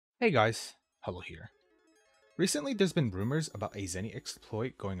Hey guys, Hello here. Recently there's been rumors about a Zenny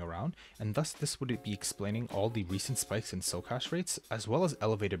exploit going around, and thus this would be explaining all the recent spikes in Soulcash rates as well as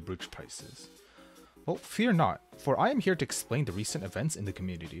elevated brooch prices. Well, fear not, for I am here to explain the recent events in the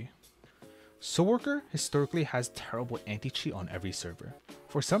community. Soulworker historically has terrible anti-cheat on every server.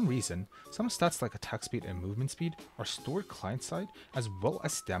 For some reason, some stats like attack speed and movement speed are stored client-side as well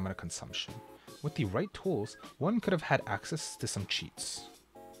as stamina consumption. With the right tools, one could have had access to some cheats.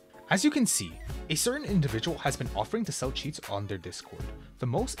 As you can see, a certain individual has been offering to sell cheats on their Discord. The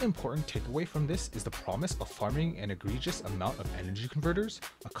most important takeaway from this is the promise of farming an egregious amount of energy converters,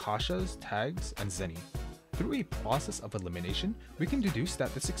 akashas, tags, and zenny. Through a process of elimination, we can deduce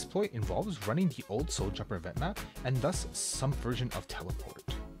that this exploit involves running the old Souljumper event map and thus some version of teleport.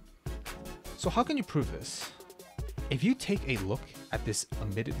 So how can you prove this? If you take a look at this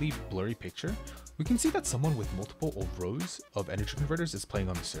admittedly blurry picture, we can see that someone with multiple rows of energy converters is playing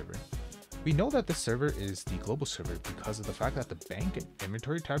on the server. We know that this server is the global server because of the fact that the bank and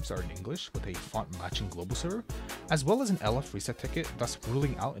inventory tabs are in English with a font matching global server, as well as an LF reset ticket, thus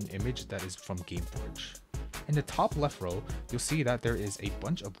ruling out an image that is from Gameforge. In the top left row, you'll see that there is a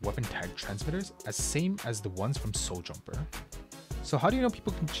bunch of weapon tag transmitters as same as the ones from Souljumper. So how do you know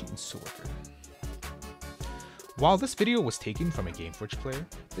people can cheat in Soulworker? While this video was taken from a Gameforge player,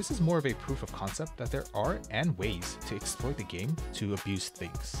 this is more of a proof of concept that there are and ways to exploit the game to abuse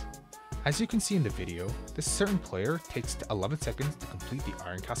things. As you can see in the video, this certain player takes 11 seconds to complete the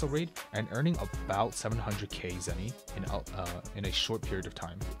Iron Castle raid and earning about 700k Zenny in a short period of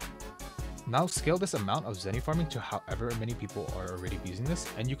time. Now scale this amount of Zenny farming to however many people are already using this,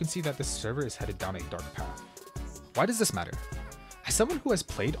 and you can see that this server is headed down a dark path. Why does this matter? As someone who has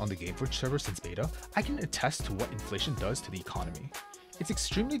played on the Gameforge server since beta, I can attest to what inflation does to the economy. It's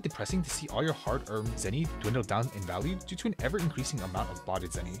extremely depressing to see all your hard-earned Zenny dwindle down in value due to an ever-increasing amount of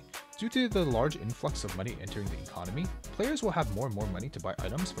botted Zenny. Due to the large influx of money entering the economy, players will have more and more money to buy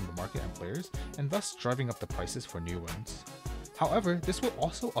items from the market and players, and thus driving up the prices for new ones. However, this will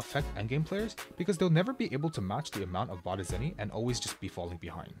also affect endgame players because they'll never be able to match the amount of botted Zenny and always just be falling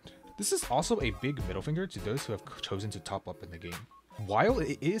behind. This is also a big middle finger to those who have chosen to top up in the game. While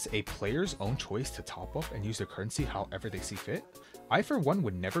it is a player's own choice to top up and use their currency however they see fit, I for one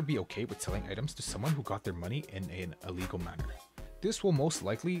would never be okay with selling items to someone who got their money in an illegal manner. This will most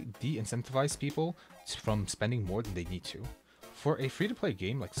likely de-incentivize people from spending more than they need to. For a free-to-play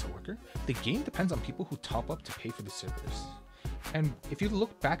game like Soulworker, the game depends on people who top up to pay for the servers. And if you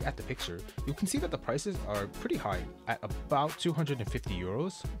look back at the picture, you can see that the prices are pretty high at about 250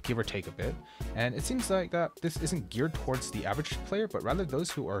 euros, give or take a bit. And it seems like that this isn't geared towards the average player, but rather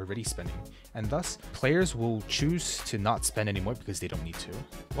those who are already spending. And thus, players will choose to not spend anymore because they don't need to.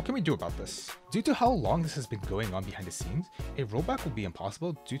 What can we do about this? Due to how long this has been going on behind the scenes, a rollback will be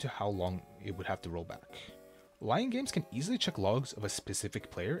impossible due to how long it would have to roll back. Lion Games can easily check logs of a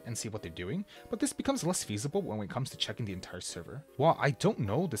specific player and see what they're doing, but this becomes less feasible when it comes to checking the entire server. While I don't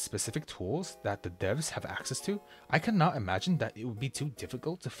know the specific tools that the devs have access to, I cannot imagine that it would be too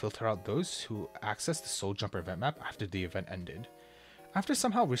difficult to filter out those who access the Souljumper event map after the event ended. After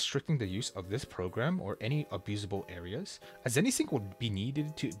somehow restricting the use of this program or any abusable areas, a Zenny sync would be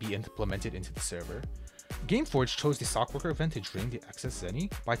needed to be implemented into the server. Gameforge chose the Soulworker event to drain the excess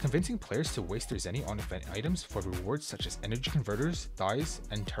Zenny by convincing players to waste their Zenny on event items for rewards such as energy converters, dyes,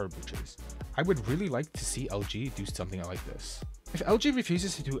 and terror brooches. I would really like to see LG do something like this. If LG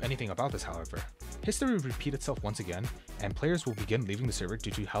refuses to do anything about this, however, history will repeat itself once again, and players will begin leaving the server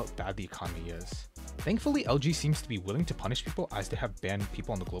due to how bad the economy is. Thankfully, LG seems to be willing to punish people as they have banned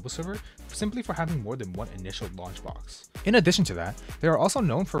people on the global server simply for having more than one initial launch box. In addition to that, they are also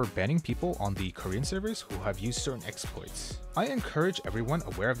known for banning people on the Korean servers who have used certain exploits. I encourage everyone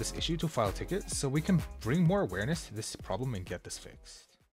aware of this issue to file tickets so we can bring more awareness to this problem and get this fixed.